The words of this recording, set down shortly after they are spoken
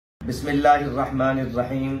بسم اللہ الرحمن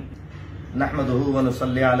الرحیم نحمدہ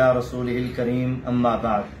ونصلی علی رسولہ الکریم اما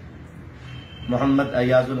بعد. محمد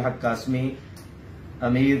ایاز الحق قاسمی،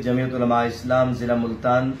 امیر جمعیت علماء اسلام ضلع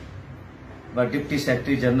ملتان و ڈپٹی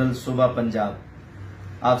سیکرٹری جنرل صوبہ پنجاب،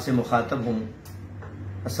 آپ سے مخاطب ہوں.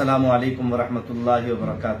 السلام علیکم ورحمۃ اللہ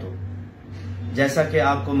وبرکاتہ. جیسا کہ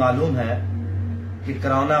آپ کو معلوم ہے کہ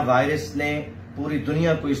کرونا وائرس نے پوری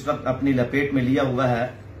دنیا کو اس وقت اپنی لپیٹ میں لیا ہوا ہے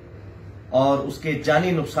اور اس کے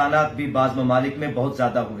جانی نقصانات بھی بعض ممالک میں بہت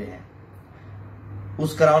زیادہ ہوئے ہیں.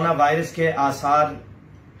 اس کرونا وائرس کے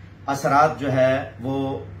اثرات جو ہے وہ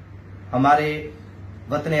ہمارے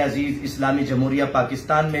وطن عزیز اسلامی جمہوریہ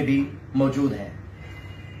پاکستان میں بھی موجود ہیں.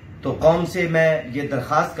 تو قوم سے میں یہ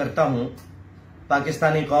درخواست کرتا ہوں،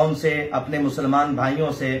 پاکستانی قوم سے، اپنے مسلمان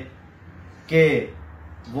بھائیوں سے، کہ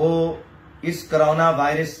وہ اس کرونا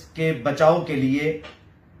وائرس کے بچاؤ کے لیے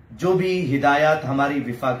جو بھی ہدایات ہماری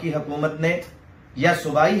وفاقی حکومت نے یا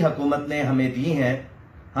صوبائی حکومت نے ہمیں دی ہیں،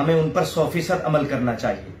 ہمیں ان پر 100% عمل کرنا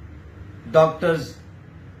چاہیے. ڈاکٹرز،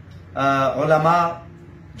 علماء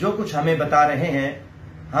جو کچھ ہمیں بتا رہے ہیں،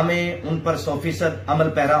 ہمیں ان پر 100% عمل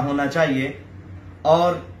پیرا ہونا چاہیے.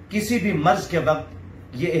 اور کسی بھی مرض کے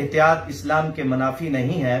وقت یہ احتیاط اسلام کے منافی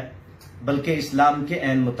نہیں ہے بلکہ اسلام کے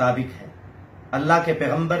عین مطابق ہے. اللہ کے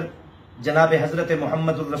پیغمبر جناب حضرت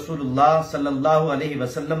محمد الرسول اللہ صلی اللہ علیہ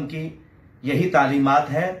وسلم کی یہی تعلیمات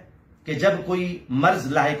ہیں کہ جب کوئی مرض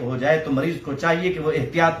لاحق ہو جائے تو مریض کو چاہیے کہ وہ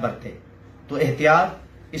احتیاط برتے. تو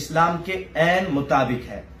احتیاط اسلام کے عین مطابق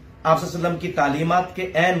ہے، آپ صلی اللہ علیہ وسلم کی تعلیمات کے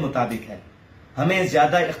عین مطابق ہے. ہمیں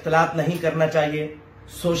زیادہ اختلاط نہیں کرنا چاہیے،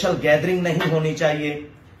 سوشل گیدرنگ نہیں ہونی چاہیے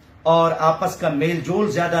اور آپس کا میل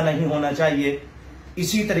جول زیادہ نہیں ہونا چاہیے.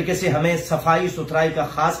 اسی طریقے سے ہمیں صفائی ستھرائی کا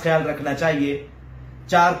خاص خیال رکھنا چاہیے.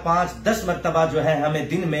 4، 5، 10 مرتبہ جو ہے ہمیں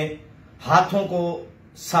دن میں ہاتھوں کو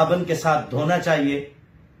صابن کے ساتھ دھونا چاہیے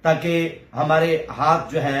تاکہ ہمارے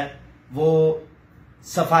ہاتھ جو ہے وہ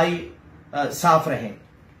صفائی صاف رہیں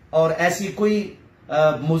اور ایسی کوئی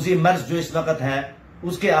موذی مرض جو اس وقت ہے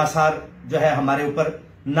اس کے آثار جو ہے ہمارے اوپر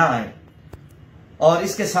نہ آئیں. اور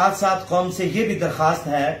اس کے ساتھ ساتھ قوم سے یہ بھی درخواست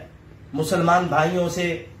ہے، مسلمان بھائیوں سے،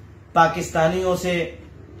 پاکستانیوں سے،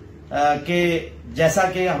 کہ جیسا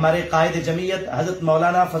کہ ہمارے قائد جمعیت حضرت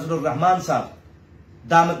مولانا فضل الرحمان صاحب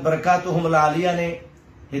دامت برکاتہم العالیہ نے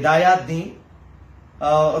ہدایات دیں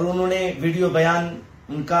اور انہوں نے ویڈیو بیان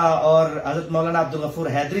ان کا، اور حضرت مولانا عبدالغفور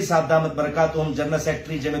حیدری صاحب دامت برکاتہم جنرل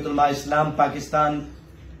سیکرٹری جمعیت علماء اسلام پاکستان،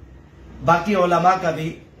 باقی علماء کا بھی،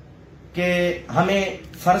 کہ ہمیں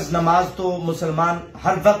فرض نماز تو مسلمان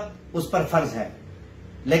ہر وقت اس پر فرض ہے،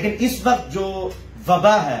 لیکن اس وقت جو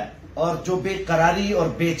وبا ہے اور جو بے قراری اور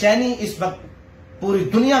بے چینی اس وقت پوری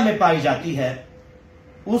دنیا میں پائی جاتی ہے،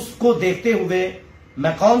 اس کو دیکھتے ہوئے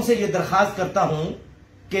میں قوم سے یہ درخواست کرتا ہوں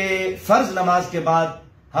کہ فرض نماز کے بعد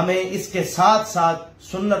ہمیں اس کے ساتھ ساتھ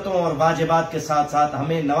سنتوں اور واجبات کے ساتھ ساتھ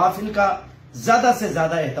ہمیں نوافل کا زیادہ سے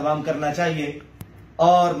زیادہ اہتمام کرنا چاہیے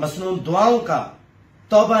اور مسنون دعاؤں کا،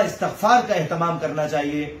 توبہ استغفار کا اہتمام کرنا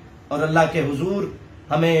چاہیے اور اللہ کے حضور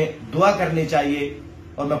ہمیں دعا کرنی چاہیے.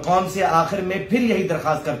 اور میں قوم سے آخر میں پھر یہی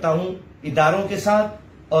درخواست کرتا ہوں، اداروں کے ساتھ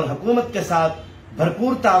اور حکومت کے ساتھ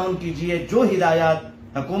بھرپور تعاون کیجیے. جو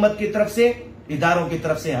ہدایات حکومت کی طرف سے، اداروں کی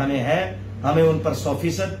طرف سے ہمیں ہیں، ہمیں ان پر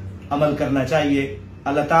 100% عمل کرنا چاہیے.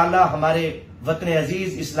 اللہ تعالی ہمارے وطن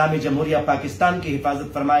عزیز اسلامی جمہوریہ پاکستان کی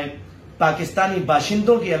حفاظت فرمائے، پاکستانی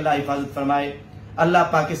باشندوں کی اللہ حفاظت فرمائے،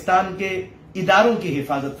 اللہ پاکستان کے اداروں کی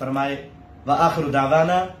حفاظت فرمائے. وآخر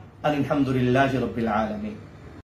دعوانا ان الحمد للہ رب العالمین.